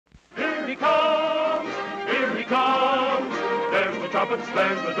he comes, here he comes. There's the trumpets,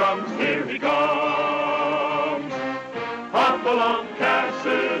 there's the drums, here he comes. Hopalong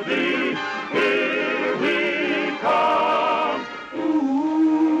Cassidy, here he comes.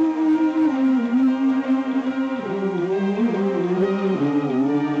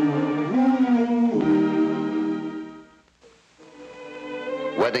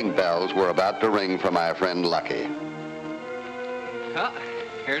 Wedding bells were about to ring for my friend Lucky. Well,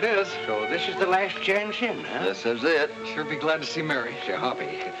 here it is. So this is the last chance in, huh? This is it. Sure be glad to see Mary. Say, Hoppy,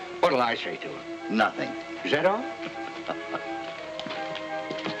 what'll I say to her? Nothing. Is that all?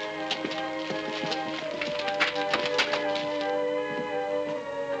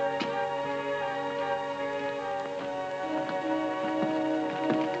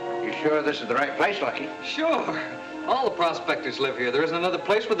 You sure this is the right place, Lucky? Sure. All the prospectors live here. There isn't another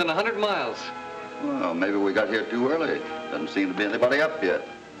place within 100 miles. Well, maybe we got here too early. Doesn't seem to be anybody up yet.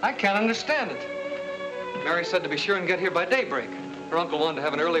 I can't understand it. Mary said to be sure and get here by daybreak. Her uncle wanted to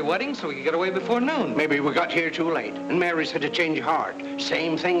have an early wedding so we could get away before noon. Maybe we got here too late, and Mary's had to change heart.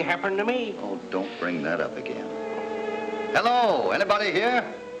 Same thing happened to me. Oh, don't bring that up again. Hello, anybody here?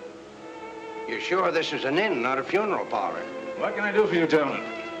 You're sure this is an inn, not a funeral parlor? What can I do for you, gentlemen?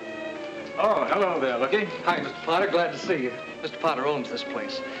 Oh, hello there, Lucky. Hi, Mr. Potter. Glad to see you. Mr. Potter owns this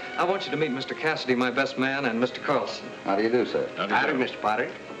place. I want you to meet Mr. Cassidy, my best man, and Mr. Carlson. How do you do, sir? Howdy, Mr. Potter.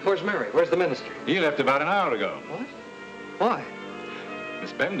 Where's Mary? Where's the minister? He left about an hour ago. What? Why?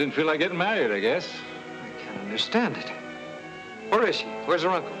 Miss Benton didn't feel like getting married, I guess. I can't understand it. Where is she? Where's her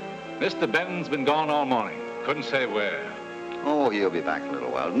uncle? Mr. Benton's been gone all morning. Couldn't say where. Oh, he'll be back in a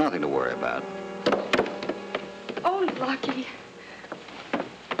little while. Nothing to worry about. Oh, Lucky.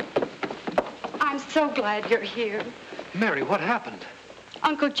 I'm so glad you're here. Mary, what happened?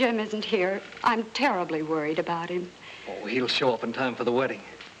 Uncle Jim isn't here. I'm terribly worried about him. Oh, he'll show up in time for the wedding.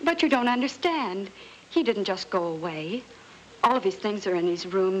 But you don't understand. He didn't just go away. All of his things are in his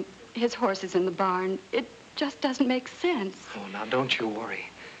room. His horse is in the barn. It just doesn't make sense. Oh, now, don't you worry.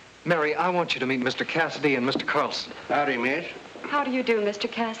 Mary, I want you to meet Mr. Cassidy and Mr. Carlson. Howdy, miss. How do you do, Mr.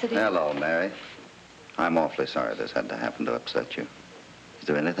 Cassidy? Hello, Mary. I'm awfully sorry this had to happen to upset you. Is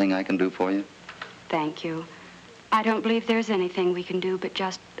there anything I can do for you? Thank you. I don't believe there's anything we can do but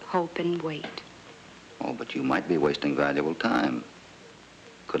just hope and wait. Oh, but you might be wasting valuable time.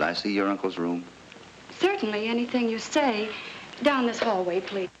 Could I see your uncle's room? Certainly, anything you say. Down this hallway,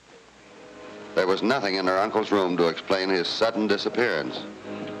 please. There was nothing in her uncle's room to explain his sudden disappearance.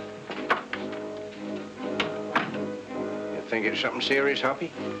 You think it's something serious,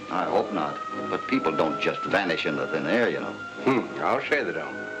 Hoppy? I hope not. But people don't just vanish into thin air, you know. I'll say they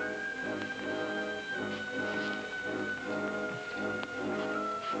don't.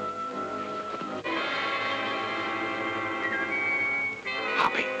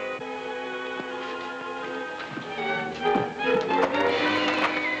 Hoppy.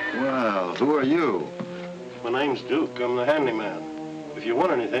 Well, who are you? My name's Duke. I'm the handyman. If you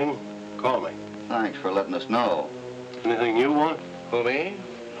want anything, call me. Thanks for letting us know. Anything you want? Who, me?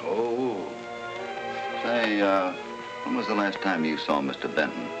 Oh. Say, when was the last time you saw Mr.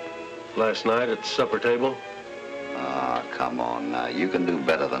 Benton? Last night at the supper table. Ah, come on now. You can do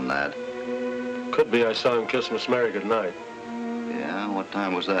better than that. Could be I saw him kiss Miss Mary goodnight. Yeah? What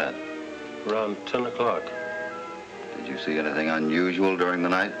time was that? Around 10 o'clock. Did you see anything unusual during the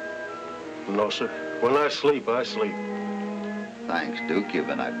night? No, sir. When I sleep, I sleep. Thanks, Duke. You've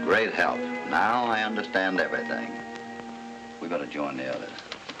been a great help. Now I understand everything. We better join the others.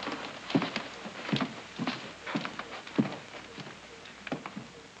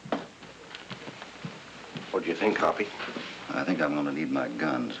 What do you think, Hoppy? I think I'm going to need my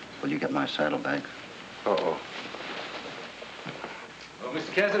guns. Will you get my saddlebags? Uh-oh. Oh,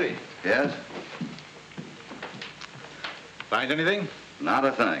 Mr. Cassidy. Yes? Find anything? Not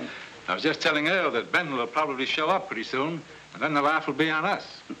a thing. I was just telling Earl that Benton will probably show up pretty soon, and then the laugh will be on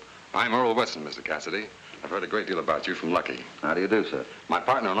us. I'm Earl Weston, Mr. Cassidy. I've heard a great deal about you from Lucky. How do you do, sir? My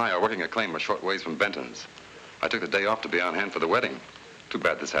partner and I are working a claim a short ways from Benton's. I took the day off to be on hand for the wedding. Too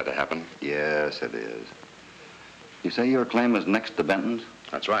bad this had to happen. Yes, it is. You say your claim is next to Benton's?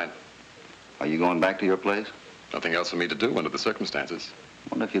 That's right. Are you going back to your place? Nothing else for me to do under the circumstances.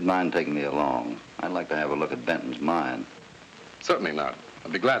 Wonder if you'd mind taking me along. I'd like to have a look at Benton's mine. Certainly not.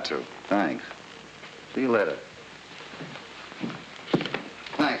 I'd be glad to. Thanks. See you later.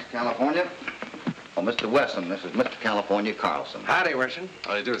 Thanks, California. Oh, Mr. Weston, this is Mr. California Carlson. Howdy, Wilson.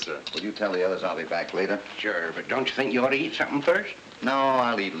 How do you do, sir? Will you tell the others I'll be back later? Sure, but don't you think you ought to eat something first? No,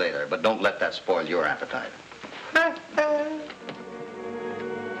 I'll eat later, but don't let that spoil your appetite.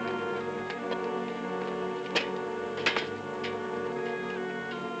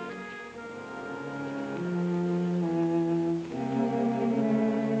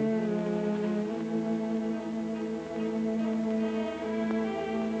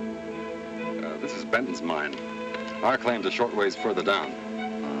 Benton's mine. Our claim's a short ways further down.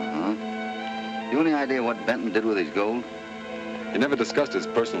 You any idea what Benton did with his gold? He never discussed his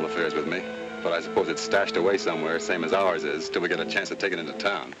personal affairs with me, but I suppose it's stashed away somewhere, same as ours is, till we get a chance to take it into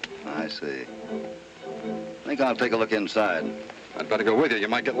town. I see. Think I'll take a look inside. I'd better go with you. You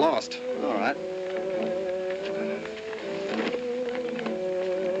might get lost. All right.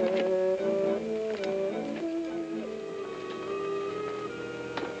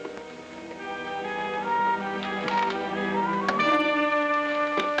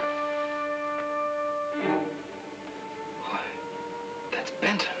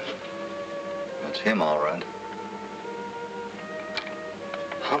 Him, all right.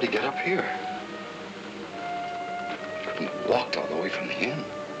 How'd he get up here? He walked all the way from the inn.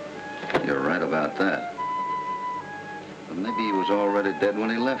 You're right about that. But maybe he was already dead when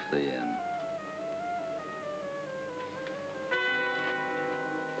he left the inn.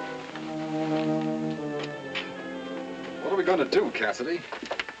 What are we going to do, Cassidy?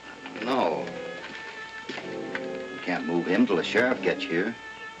 No. We can't move him till the sheriff gets here.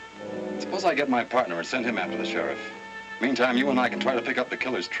 Suppose I get my partner and send him after the sheriff. Meantime, you and I can try to pick up the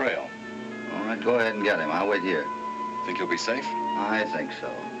killer's trail. All right, go ahead and get him. I'll wait here. Think you'll be safe? I think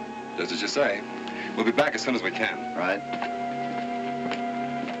so. Just as you say. We'll be back as soon as we can. Right.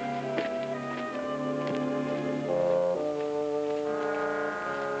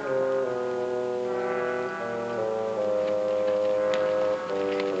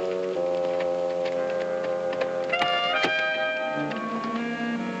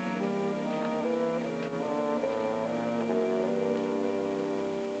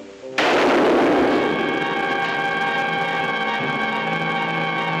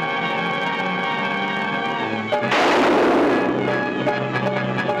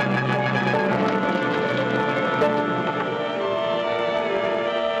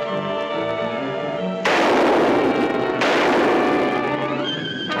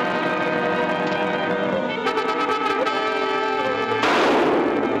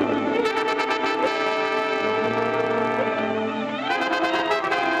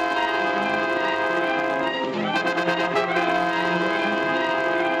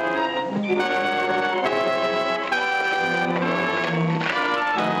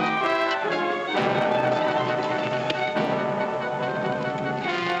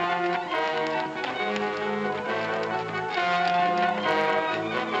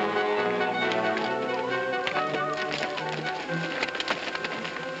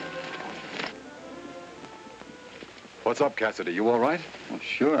 What's up, Cassidy? You all right? Well,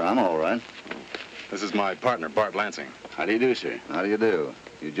 sure, I'm all right. This is my partner, Bart Lansing. How do you do, sir? How do you do?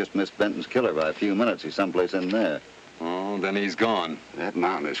 You just missed Benton's killer by a few minutes. He's someplace in there. Oh, then he's gone. That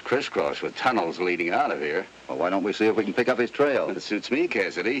mountain is crisscrossed with tunnels leading out of here. Well, why don't we see if we can pick up his trail? It suits me,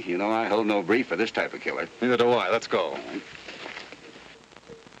 Cassidy. You know I hold no brief for this type of killer. Neither do I. Let's go.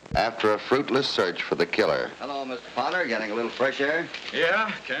 After a fruitless search for the killer. Hello, Mr. Potter. Getting a little fresh air? Yeah,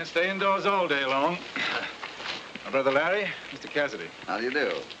 can't stay indoors all day long. My brother Larry, Mr. Cassidy. How do you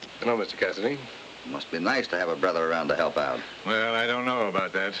do? Hello, Mr. Cassidy. Must be nice to have a brother around to help out. Well, I don't know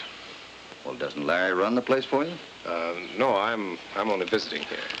about that. Well, doesn't Larry run the place for you? No, I'm only visiting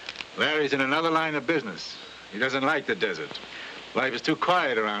here. Larry's in another line of business. He doesn't like the desert. Life is too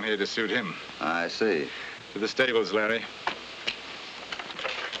quiet around here to suit him. I see. To the stables, Larry.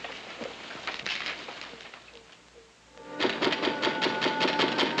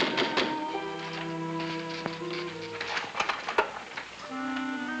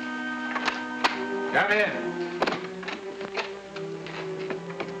 Come in.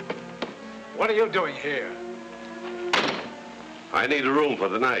 What are you doing here? I need a room for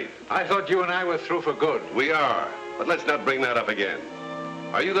the night. I thought you and I were through for good. We are, but let's not bring that up again.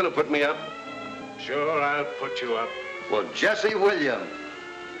 Are you going to put me up? Sure, I'll put you up. Well, Jesse Williams.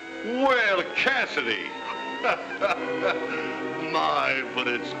 Well, Cassidy. My, but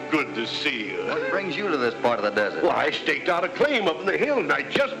it's good to see you. What brings you to this part of the desert? Well, I staked out a claim up in the hill and I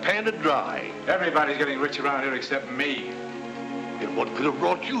just panned it dry. Everybody's getting rich around here except me. And what could have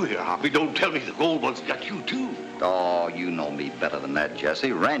brought you here, Hoppy? Don't tell me the gold one's got you, too. Oh, you know me better than that,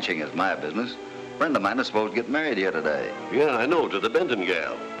 Jesse. Ranching is my business. A friend of mine is supposed to get married here today. Yeah, I know, to the Benton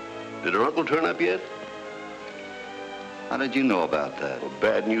gal. Did her uncle turn up yet? How did you know about that? Well,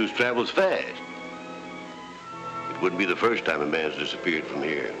 bad news travels fast. It wouldn't be the first time a man's disappeared from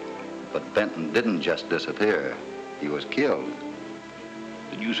here. But Benton didn't just disappear. He was killed.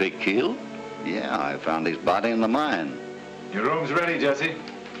 Did you say killed? Yeah, I found his body in the mine. Your room's ready, Jesse.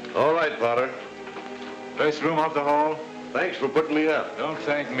 All right, Potter. First room off the hall. Thanks for putting me up. Don't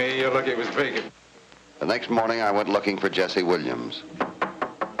thank me. You're lucky it was vacant. The next morning, I went looking for Jesse Williams.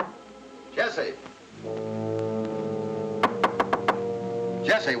 Jesse!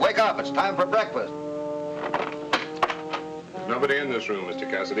 Jesse, wake up. It's time for breakfast. There's nobody in this room, Mr.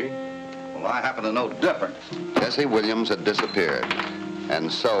 Cassidy. Well, I happen to know different. Jesse Williams had disappeared,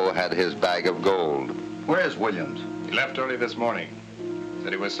 and so had his bag of gold. Where is Williams? He left early this morning.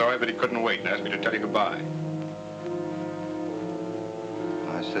 Said he was sorry, but he couldn't wait and asked me to tell you goodbye.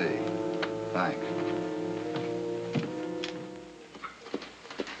 I see. Thanks.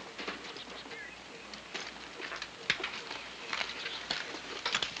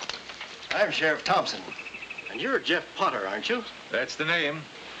 I'm Sheriff Thompson, and you're Jeff Potter, aren't you? That's the name.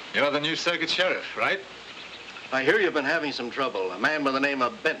 You're the new circuit sheriff, right? I hear you've been having some trouble. A man by the name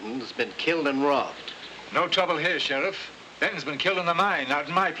of Benton's been killed and robbed. No trouble here, Sheriff. Benton's been killed in the mine, out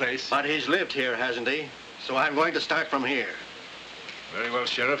in my place. But he's lived here, hasn't he? So I'm going to start from here. Very well,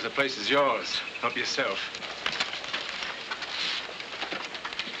 Sheriff. The place is yours. Help yourself.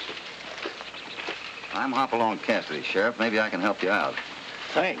 I'm Hopalong Cassidy, Sheriff. Maybe I can help you out.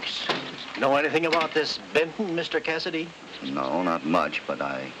 Thanks. Know anything about this Benton, Mr. Cassidy? No, not much, but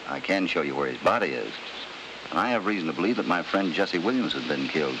I can show you where his body is. And I have reason to believe that my friend Jesse Williams has been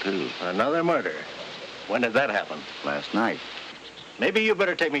killed, too. Another murder. When did that happen? Last night. Maybe you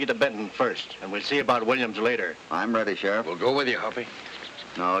better take me to Benton first, and we'll see about Williams later. I'm ready, Sheriff. We'll go with you, Hoppy.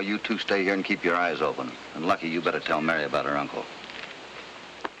 No, you two stay here and keep your eyes open. And Lucky, you better tell Mary about her uncle.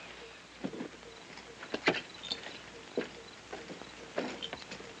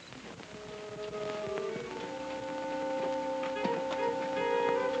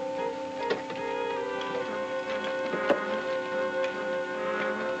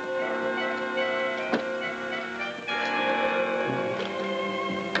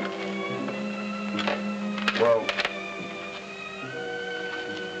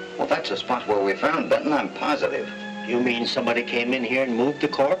 Well, that's the spot where we found Benton, I'm positive. You mean somebody came in here and moved the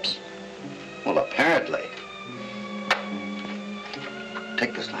corpse? Well, apparently.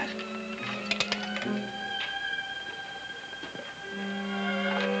 Take this knife.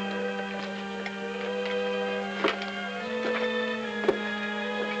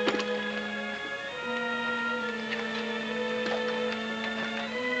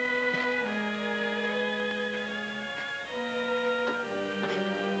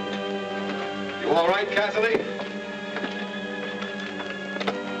 You all right, Cassidy?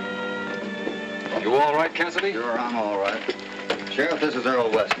 You all right, Cassidy? Sure, I'm all right. Sheriff, this is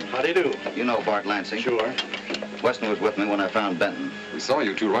Earl Weston. How do you do? You know Bart Lansing. Sure. Weston was with me when I found Benton. We saw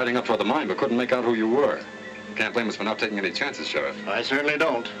you two riding up toward the mine, but couldn't make out who you were. Can't blame us for not taking any chances, Sheriff. I certainly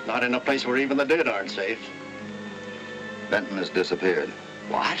don't. Not in a place where even the dead aren't safe. Benton has disappeared.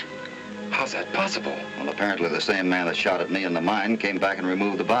 What? How's that possible? Well, apparently the same man that shot at me in the mine came back and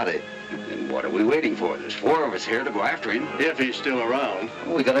removed the body. Then what are we waiting for? There's 4 of us here to go after him. If he's still around.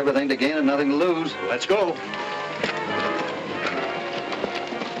 Well, we got everything to gain and nothing to lose. Let's go.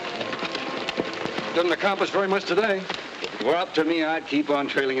 Didn't accomplish very much today. If it were up to me, I'd keep on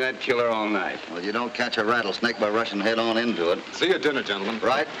trailing that killer all night. Well, you don't catch a rattlesnake by rushing head on into it. See you at dinner, gentlemen.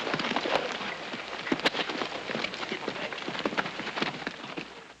 Right?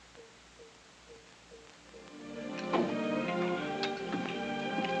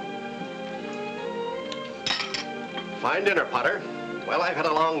 Fine dinner, Potter. Well, I've had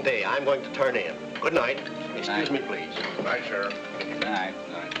a long day. I'm going to turn in. Good night. Excuse me, please. Bye, Sheriff. Good night.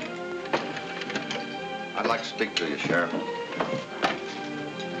 I'd like to speak to you, Sheriff.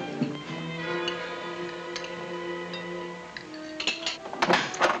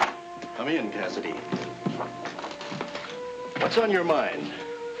 Come in, Cassidy. What's on your mind?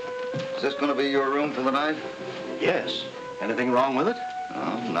 Is this going to be your room for the night? Yes. Anything wrong with it?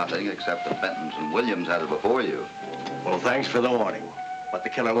 No, nothing except that Bentons and Williams had it before you. Well, thanks for the warning. But the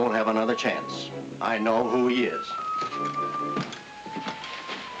killer won't have another chance. I know who he is.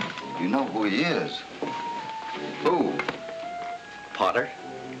 You know who he is? Who? Potter?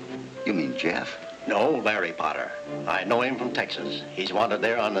 You mean Jeff? No, Larry Potter. I know him from Texas. He's wanted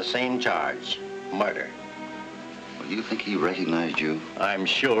there on the same charge, murder. Well, you think he recognized you? I'm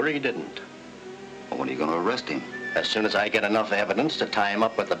sure he didn't. Well, when are you going to arrest him? As soon as I get enough evidence to tie him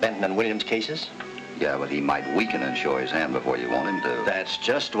up with the Benton and Williams cases. Yeah, but he might weaken and show his hand before you want him to. That's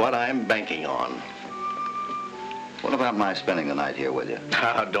just what I'm banking on. What about my spending the night here with you?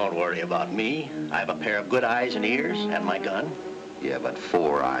 Ah, don't worry about me. I have a pair of good eyes and ears and my gun. Yeah, but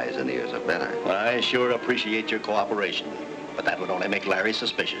 4 eyes and ears are better. I sure appreciate your cooperation, but that would only make Larry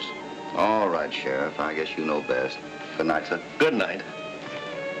suspicious. All right, Sheriff. I guess you know best. Good night, sir. Good night.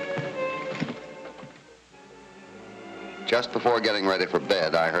 Just before getting ready for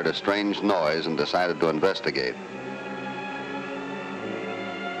bed, I heard a strange noise and decided to investigate.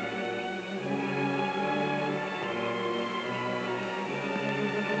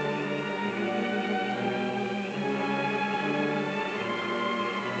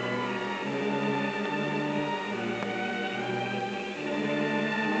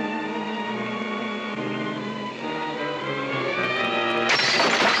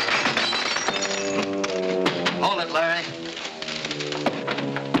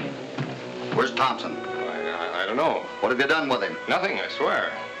 What have you done with him? Nothing, I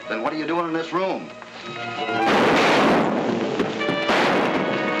swear. Then what are you doing in this room?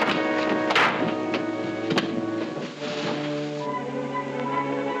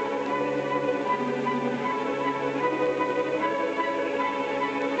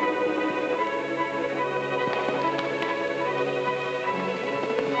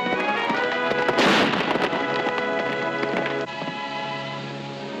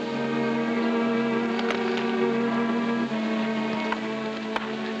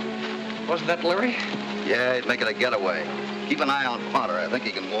 Wasn't that Larry? Yeah, he's making a getaway. Keep an eye on Potter. I think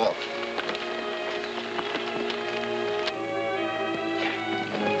he can walk.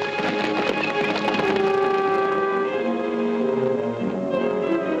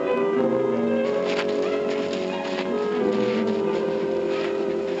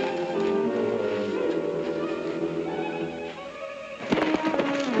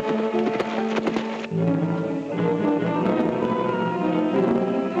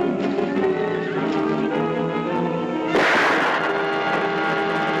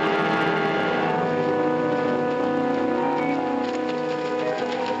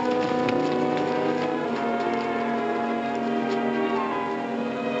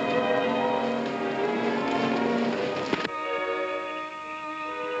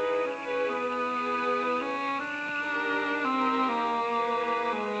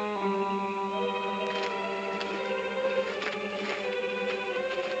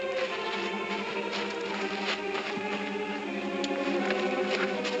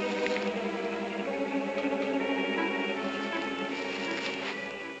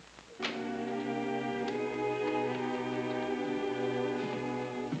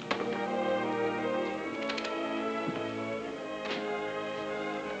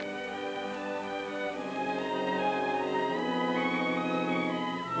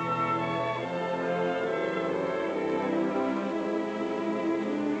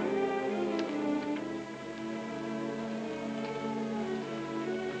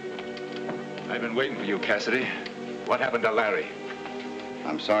 I've been waiting for you, Cassidy. What happened to Larry?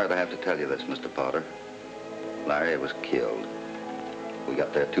 I'm sorry to have to tell you this, Mr. Potter. Larry was killed. We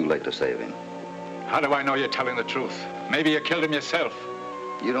got there too late to save him. How do I know you're telling the truth? Maybe you killed him yourself.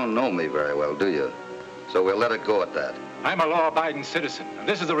 You don't know me very well, do you? So we'll let it go at that. I'm a law-abiding citizen, and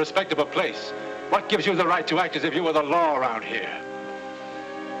this is a respectable place. What gives you the right to act as if you were the law around here?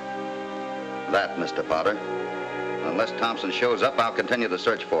 That, Mr. Potter. Unless Thompson shows up, I'll continue the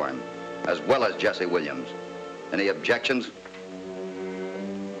search for him, as well as Jesse Williams. Any objections?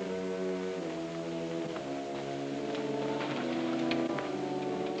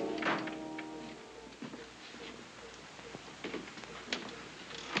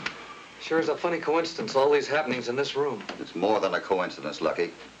 Sure is a funny coincidence, all these happenings in this room. It's more than a coincidence,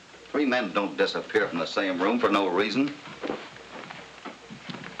 Lucky. 3 men don't disappear from the same room for no reason.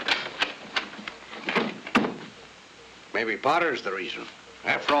 Maybe Potter's the reason.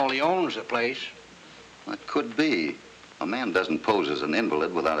 After all, he owns the place. That could be. A man doesn't pose as an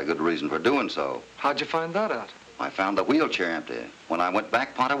invalid without a good reason for doing so. How'd you find that out? I found the wheelchair empty. When I went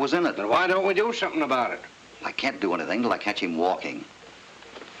back, Potter was in it. Then why don't we do something about it? I can't do anything till I catch him walking.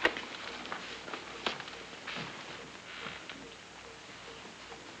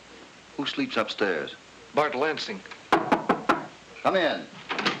 Who sleeps upstairs? Bart Lansing. Come in.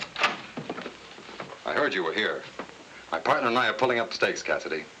 I heard you were here. My partner and I are pulling up the stakes,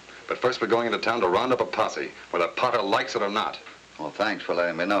 Cassidy. But first we're going into town to round up a posse, whether Potter likes it or not. Well, thanks for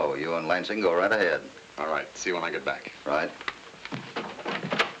letting me know. You and Lansing go right ahead. All right, see you when I get back. Right.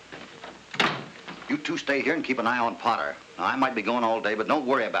 You two stay here and keep an eye on Potter. Now, I might be going all day, but don't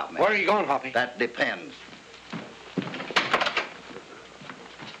worry about me. Where are you going, Hoppy? That depends.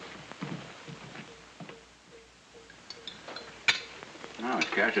 Oh, it's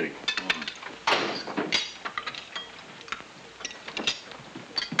Cassidy.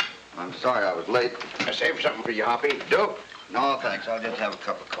 I'm sorry I was late. I saved something for you, Hoppy. Do? No, thanks. I'll just have a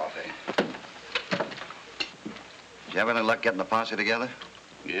cup of coffee. Did you have any luck getting the posse together?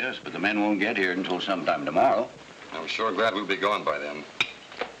 Yes, but the men won't get here until sometime tomorrow. I'm sure glad we'll be gone by then.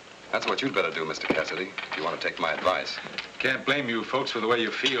 That's what you'd better do, Mr. Cassidy, if you want to take my advice. Can't blame you folks for the way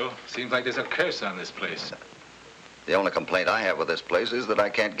you feel. Seems like there's a curse on this place. The only complaint I have with this place is that I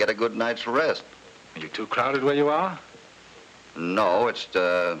can't get a good night's rest. Are you too crowded where you are? No, it's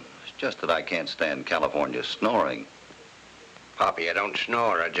just that I can't stand California snoring. Hoppy, I don't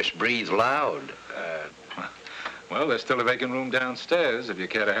snore. I just breathe loud. Well, there's still a vacant room downstairs, if you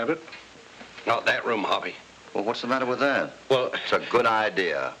care to have it. Not that room, Hoppy. Well, what's the matter with that? Well, It's a good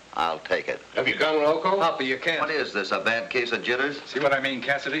idea. I'll take it. have you gone loco? Hoppy, you can't. What is this, a bad case of jitters? See what I mean,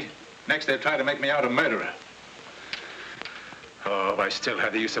 Cassidy? Next, they'll try to make me out a murderer. Oh, if I still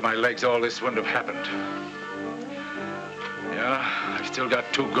had the use of my legs, all this wouldn't have happened. Yeah, I've still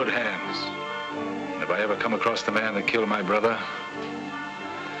got 2 good hands. And if I ever come across the man that killed my brother,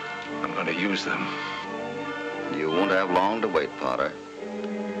 I'm going to use them. You won't have long to wait, Potter.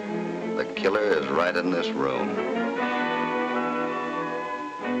 The killer is right in this room.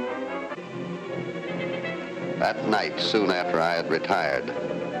 That night, soon after I had retired,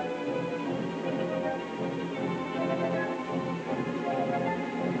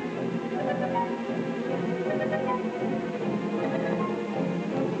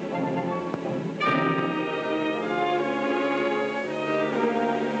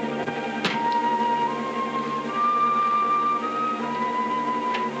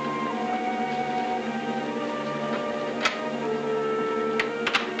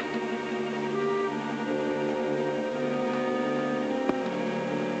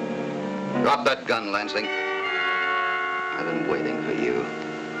 drop that gun, Lansing. I've been waiting for you.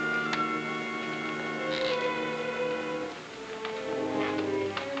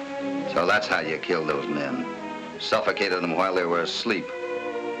 So that's how you killed those men. Suffocated them while they were asleep.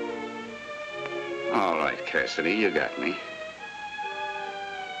 All right, Cassidy, you got me.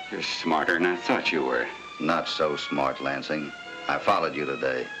 You're smarter than I thought you were. Not so smart, Lansing. I followed you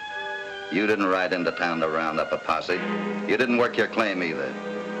today. You didn't ride into town to round up a posse. You didn't work your claim either.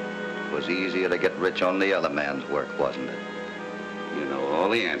 It was easier to get rich on the other man's work, wasn't it? You know all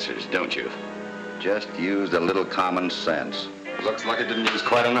the answers, don't you? Just used a little common sense. Looks like it didn't use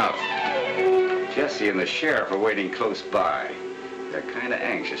quite enough. Jesse and the sheriff are waiting close by. They're kind of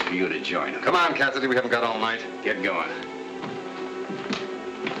anxious for you to join them. Come on, Cassidy, we haven't got all night. Get going.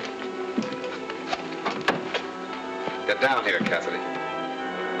 Get down here, Cassidy.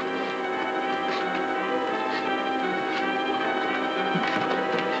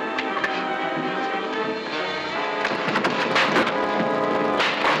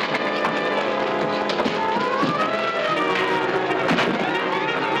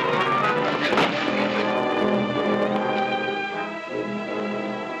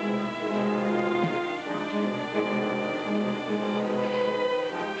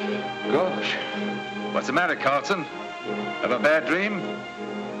 What's the matter, Carlson? Have a bad dream?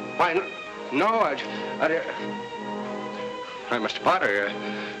 Why, no, Mr. Potter,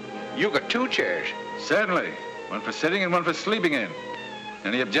 you got 2 chairs. Certainly. One for sitting and one for sleeping in.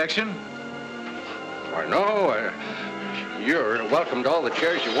 Any objection? Why, no, you're welcome to all the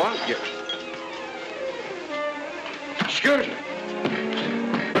chairs you want. Excuse me.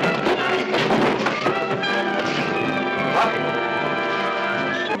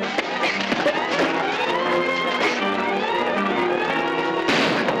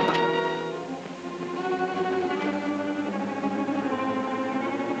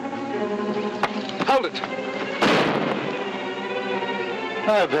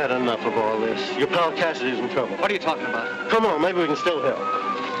 I've had enough of all this. Your pal Cassidy's in trouble. What are you talking about? Come on, maybe we can still help.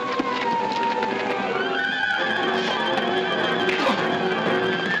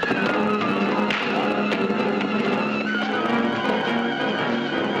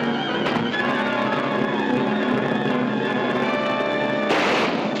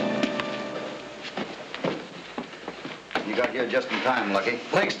 You got here just in time, Lucky.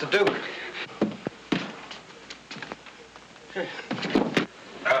 Thanks to Duke.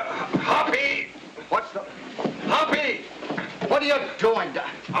 Hoppy! What's the... Hoppy! What are you doing?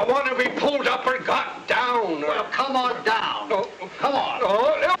 I want to be pulled up or got down. Well, come on down. Oh, Come on.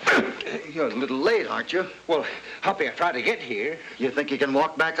 oh, You're a little late, aren't you? well, Hoppy, I tried to get here. You think you can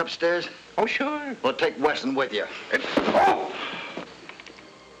walk back upstairs? Oh, sure. Well, take Weston with you. Oh!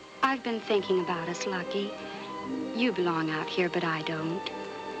 I've been thinking about us, Lucky. You belong out here, but I don't.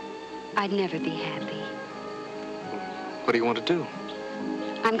 I'd never be happy. What do you want to do?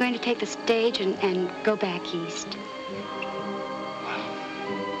 I'm going to take the stage and go back east.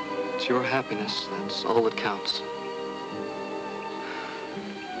 It's your happiness. That's all that counts.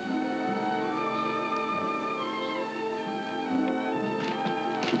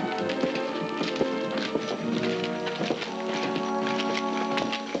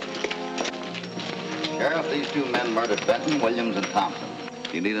 Sheriff, these 2 men murdered Benton, Williams, and Thompson.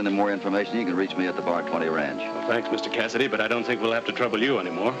 If you need any more information, you can reach me at the Bar 20 Ranch. Well, thanks, Mr. Cassidy, but I don't think we'll have to trouble you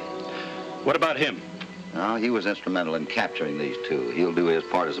anymore. What about him? No, he was instrumental in capturing these 2. He'll do his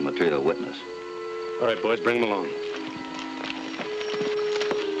part as a material witness. All right, boys, bring him along.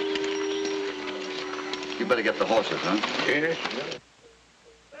 You better get the horses, huh? Yes.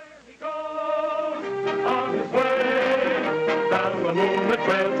 There he goes on his way down the moonlit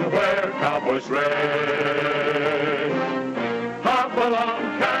trail to where cowboys race.